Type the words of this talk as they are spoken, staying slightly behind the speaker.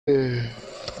It's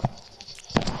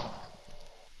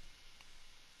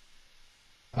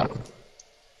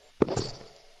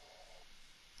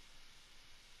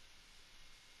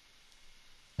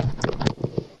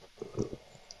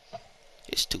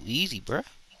too easy, bruh.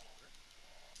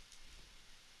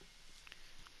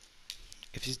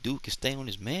 If this dude can stay on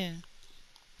his man.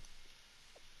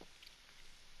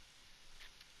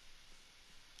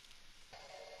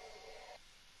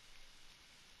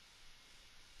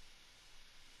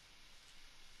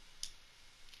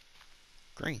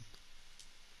 Green.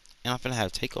 And I'm finna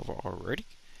have takeover already.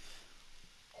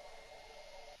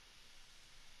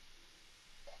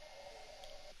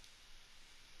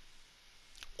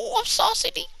 Oh, I'm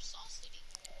saucing it.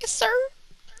 Yes, sir.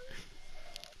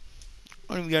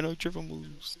 I don't even got no triple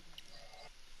moves.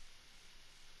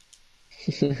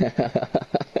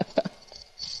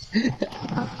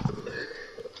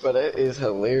 But that is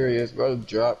hilarious, bro.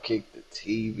 Drop kick the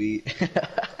TV.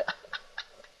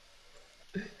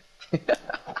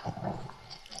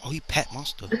 Oh, he pat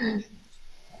monster. Bro,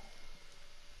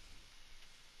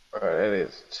 that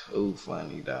is too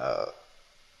funny, dog.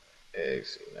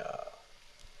 Actually, nah.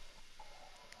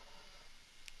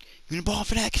 Give me the ball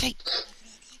for that take.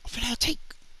 For that take.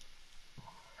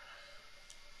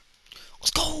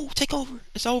 Let's go. Take over.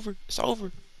 It's over. It's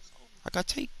over. I got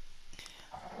take.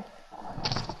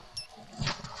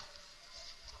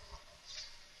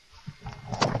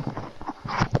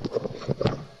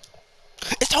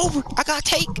 It's over. I got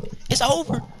take. It's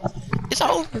over. It's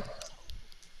over.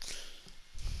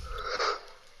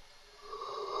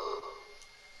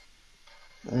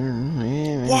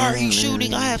 Why are you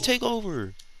shooting? I have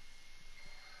takeover.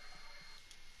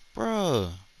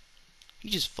 Bruh. He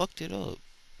just fucked it up.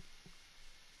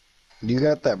 You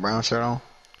got that brown shirt on?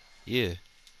 Yeah.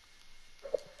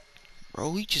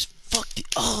 Bro, he just fucked it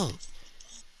up.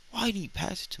 Why didn't he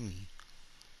pass it to me?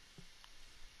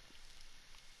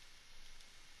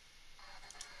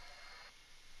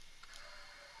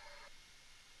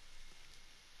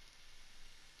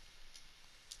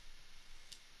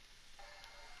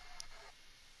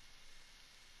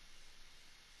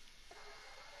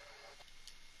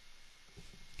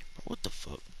 Bro, what the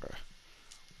fuck, bro?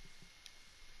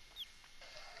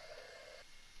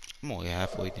 I'm only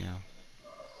halfway down.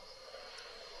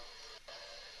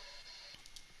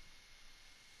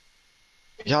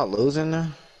 Y'all losing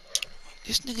now?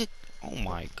 This nigga, oh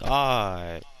my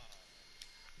god.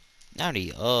 Now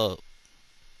they up.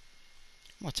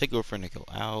 I'm gonna take over for nigga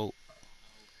out.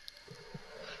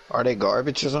 Are they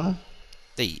garbage or something?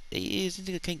 They is. This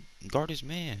nigga can't guard his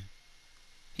man.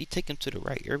 He take him to the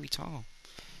right every time.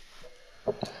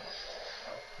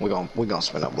 We gonna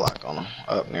spin a block on them.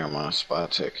 Up near my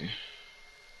spot checking.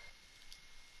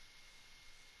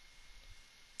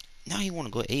 Now he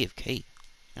wanna go AFK.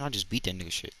 And I just beat that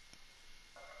nigga shit.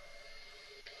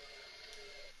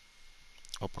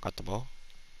 Oh, I got the ball.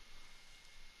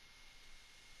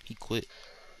 He quit.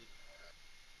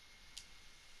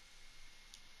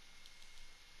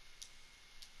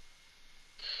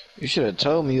 You should have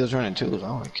told me you was running twos.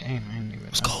 Oh, it came. I didn't even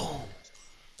Let's know. go.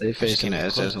 They I just facing came the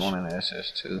in clutch. SS1 and the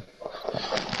SS2.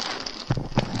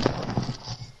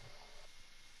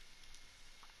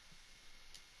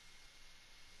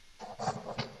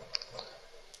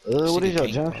 This What is nigga your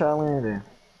can't, jump bro. shot landing?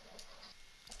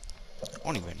 I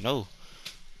don't even know.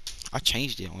 I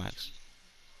changed it on Max.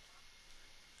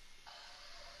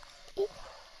 Ooh.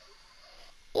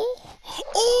 Ooh.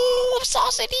 Ooh, I'm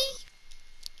saucing it.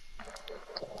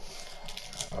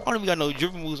 I don't even got no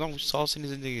dribble moves. I'm saucing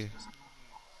this nigga.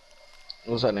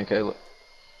 What's happening, Caleb?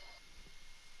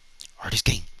 Alright, this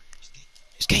game.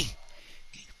 This game.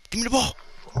 Give me the ball.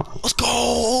 Let's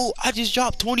go. I just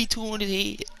dropped 22 on his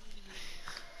head.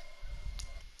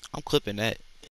 I'm clipping that.